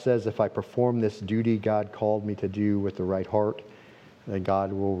 Paul says, if I perform this duty God called me to do with the right heart, then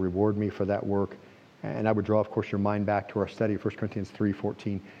God will reward me for that work. And I would draw, of course, your mind back to our study of 1 Corinthians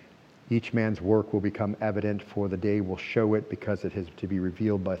 3:14. Each man's work will become evident, for the day will show it, because it has to be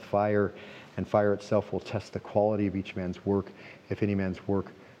revealed by fire, and fire itself will test the quality of each man's work. If any man's work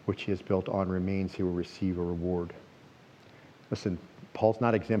which he has built on remains, he will receive a reward. Listen, Paul's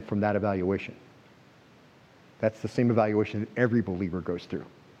not exempt from that evaluation. That's the same evaluation that every believer goes through.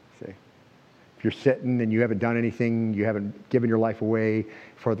 See? If you're sitting and you haven't done anything, you haven't given your life away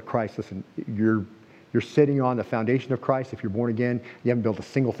for the Christ, listen, you're sitting on the foundation of Christ. If you're born again, you haven't built a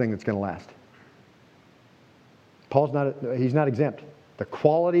single thing that's going to last. He's not exempt. The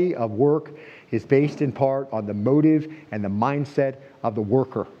quality of work is based in part on the motive and the mindset of the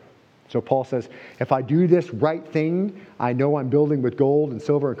worker. So Paul says, if I do this right thing, I know I'm building with gold and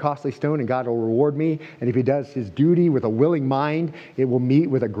silver and costly stone, and God will reward me. And if he does his duty with a willing mind, it will meet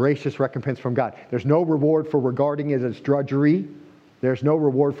with a gracious recompense from God. There's no reward for regarding it as drudgery. There's no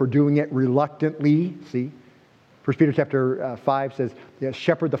reward for doing it reluctantly. See? 1 Peter chapter 5 says,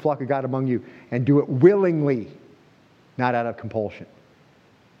 shepherd the flock of God among you and do it willingly, not out of compulsion.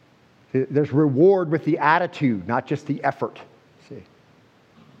 There's reward with the attitude, not just the effort. See?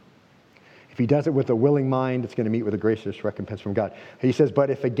 If he does it with a willing mind, it's going to meet with a gracious recompense from God. He says, but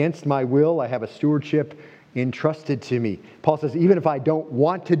if against my will, I have a stewardship entrusted to me. Paul says, even if I don't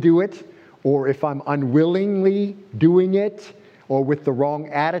want to do it, or if I'm unwillingly doing it, or with the wrong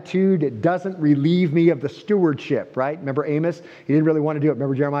attitude, it doesn't relieve me of the stewardship, right? Remember Amos? He didn't really want to do it.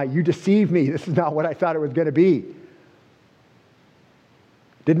 Remember Jeremiah? You deceived me. This is not what I thought it was going to be.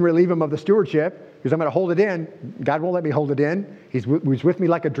 Didn't relieve him of the stewardship, because I'm going to hold it in. God won't let me hold it in. He's with me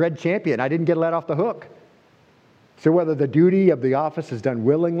like a dread champion. I didn't get let off the hook. So whether the duty of the office is done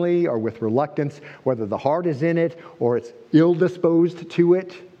willingly or with reluctance, whether the heart is in it or it's ill-disposed to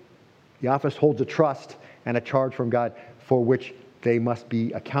it, the office holds a trust and a charge from God for which they must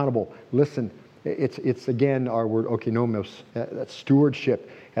be accountable. Listen, it's again our word oikonomos, that's stewardship.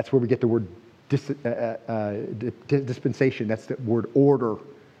 That's where we get the word dispensation. That's the word order,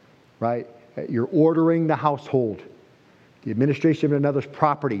 right? You're ordering the household, the administration of another's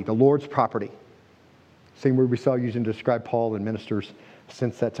property, the Lord's property. Same word we saw used to describe Paul and ministers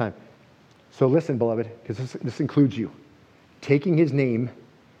since that time. So listen, beloved, because this includes you. Taking his name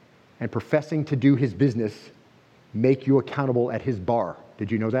and professing to do his business make you accountable at his bar.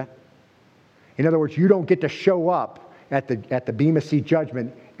 Did you know that? In other words, you don't get to show up at the Bema Seat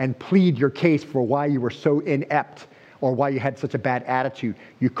judgment and plead your case for why you were so inept or why you had such a bad attitude.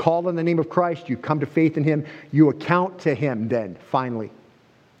 You call on the name of Christ, you come to faith in him, you account to him then, finally.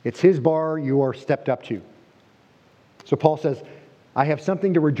 It's his bar you are stepped up to. So Paul says, I have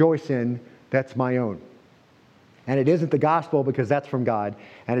something to rejoice in that's my own. And it isn't the gospel because that's from God.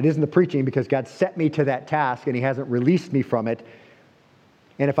 And it isn't the preaching because God set me to that task and he hasn't released me from it.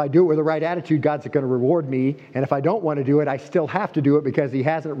 And if I do it with the right attitude, God's going to reward me. And if I don't want to do it, I still have to do it because he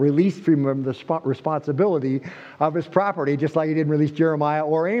hasn't released from him the responsibility of his property, just like he didn't release Jeremiah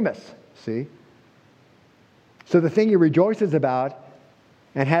or Amos. See? So the thing he rejoices about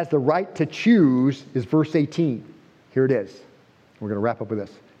and has the right to choose is verse 18. Here it is. We're going to wrap up with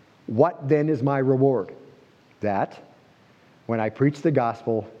this. What then is my reward? That when I preach the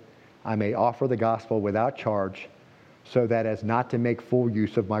gospel, I may offer the gospel without charge, so that as not to make full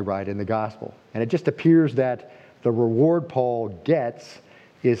use of my right in the gospel. And it just appears that the reward Paul gets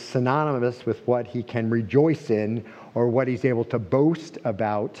is synonymous with what he can rejoice in or what he's able to boast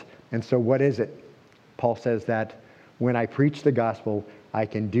about. And so what is it? Paul says that when I preach the gospel, I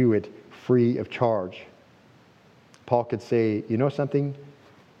can do it free of charge. Paul could say, you know something?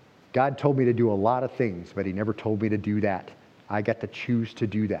 God told me to do a lot of things, but he never told me to do that. I got to choose to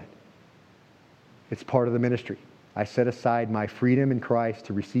do that. It's part of the ministry. I set aside my freedom in Christ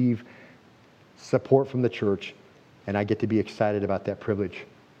to receive support from the church, and I get to be excited about that privilege.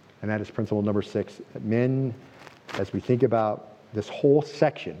 And that is principle number 6. Men, as we think about this whole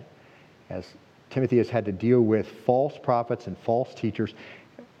section, as Timothy has had to deal with false prophets and false teachers,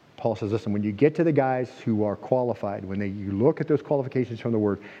 Paul says, listen, when you get to the guys who are qualified, when you look at those qualifications from the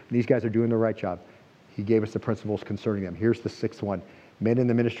Word, and these guys are doing the right job, he gave us the principles concerning them. Here's the 6th one. Men in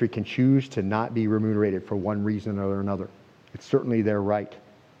the ministry can choose to not be remunerated for one reason or another. It's certainly their right.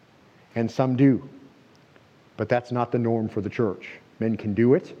 And some do. But that's not the norm for the church. Men can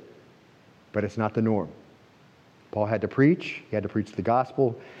do it, but it's not the norm. Paul had to preach. He had to preach the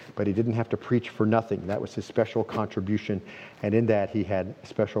gospel, but he didn't have to preach for nothing. That was his special contribution, and in that he had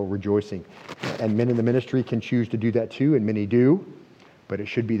special rejoicing. And men in the ministry can choose to do that too, and many do, but it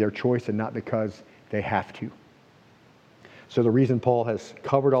should be their choice and not because they have to. So the reason Paul has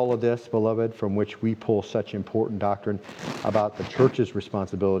covered all of this, beloved, from which we pull such important doctrine about the church's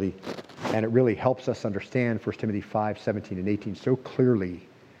responsibility, and it really helps us understand 1 Timothy 5, 17 and 18 so clearly,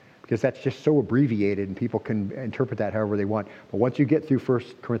 because that's just so abbreviated and people can interpret that however they want. But once you get through 1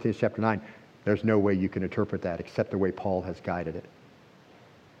 Corinthians chapter 9, there's no way you can interpret that except the way Paul has guided it.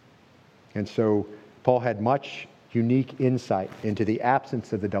 And so Paul had much unique insight into the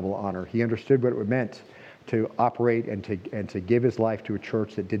absence of the double honor. He understood what it meant to operate and to give his life to a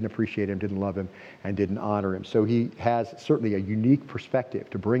church that didn't appreciate him, didn't love him, and didn't honor him. So he has certainly a unique perspective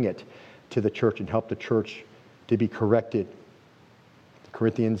to bring it to the church and help the church to be corrected. The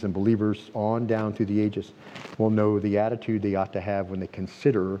Corinthians and believers on down through the ages will know the attitude they ought to have when they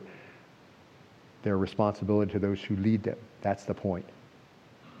consider their responsibility to those who lead them. That's the point.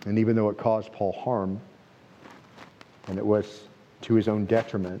 And even though it caused Paul harm, and it was to his own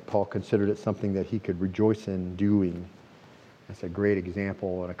detriment, Paul considered it something that he could rejoice in doing. That's a great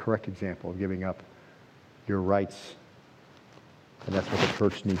example and a correct example of giving up your rights. And that's what the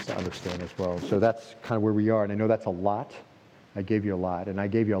church needs to understand as well. So that's kind of where we are. And I know that's a lot. I gave you a lot. And I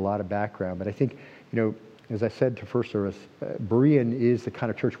gave you a lot of background. But I think, as I said to first service, Berean is the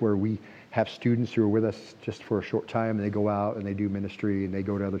kind of church where we have students who are with us just for a short time, and they go out and they do ministry and they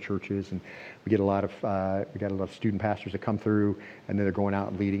go to other churches, and we got a lot of student pastors that come through, and then they're going out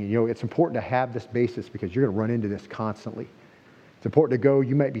and leading. And, it's important to have this basis because you're going to run into this constantly. It's important to go.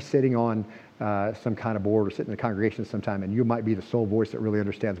 You might be sitting on some kind of board or sitting in a congregation sometime, and you might be the sole voice that really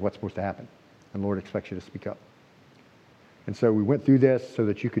understands what's supposed to happen, and the Lord expects you to speak up. And so we went through this so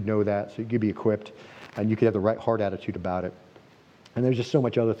that you could know that, so you could be equipped, and you could have the right heart attitude about it. And there's just so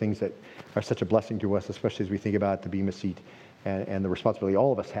much other things that are such a blessing to us, especially as we think about the Bema Seat and the responsibility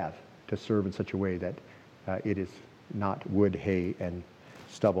all of us have to serve in such a way that it is not wood, hay, and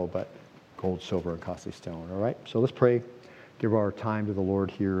stubble, but gold, silver, and costly stone. All right? So let's pray. Give our time to the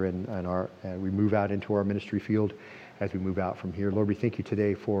Lord here, and we move out into our ministry field as we move out from here. Lord, we thank you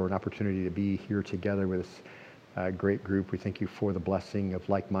today for an opportunity to be here together with this great group. We thank you for the blessing of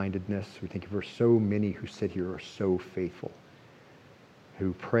like-mindedness. We thank you for so many who sit here are so faithful,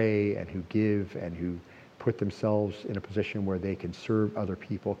 who pray and who give and who put themselves in a position where they can serve other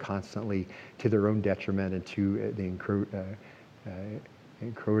people constantly to their own detriment and to the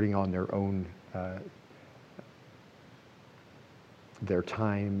encroaching on their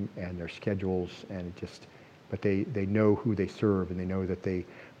time and their schedules, but they know who they serve, and they know that they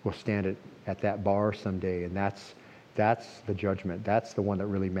will stand at that bar someday, and that's the judgment. That's the one that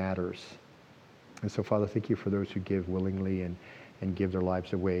really matters. And so, Father, thank you for those who give willingly and give their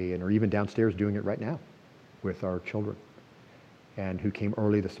lives away, and are even downstairs doing it right now with our children, and who came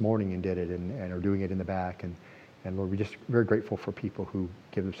early this morning and did it, and are doing it in the back. And Lord, we're just very grateful for people who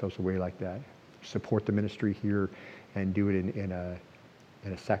give themselves away like that. Support the ministry here and do it in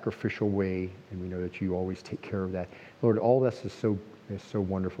a sacrificial way, and we know that you always take care of that. Lord, all this is so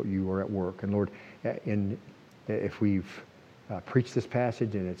wonderful. You are at work. And Lord, if we've preached this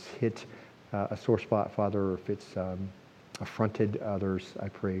passage and it's hit a sore spot, Father, or if it's affronted others, I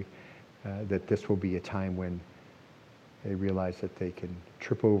pray that this will be a time when they realize that they can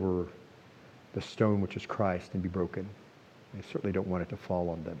trip over the stone, which is Christ, and be broken. They certainly don't want it to fall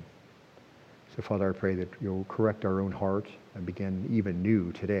on them. So, Father, I pray that you'll correct our own heart and begin even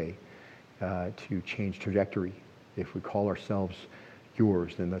new today to change trajectory. If we call ourselves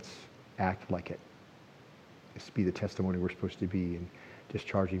yours, then let's act like it. Let's be the testimony we're supposed to be in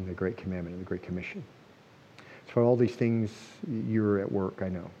discharging the great commandment and the great commission. So for all these things, you're at work, I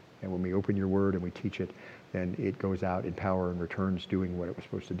know. And when we open your word and we teach it, then it goes out in power and returns doing what it was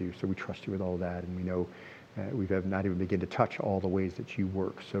supposed to do. So we trust you with all that, and we know we have not even begun to touch all the ways that you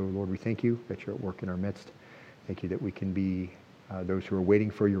work. So, Lord, we thank you that you're at work in our midst. Thank you that we can be those who are waiting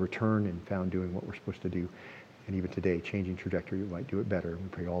for your return and found doing what we're supposed to do. And even today, changing trajectory, we might do it better. We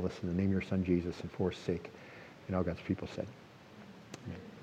pray all this in the name of your Son, Jesus, and for his sake. And all God's people said. Amen.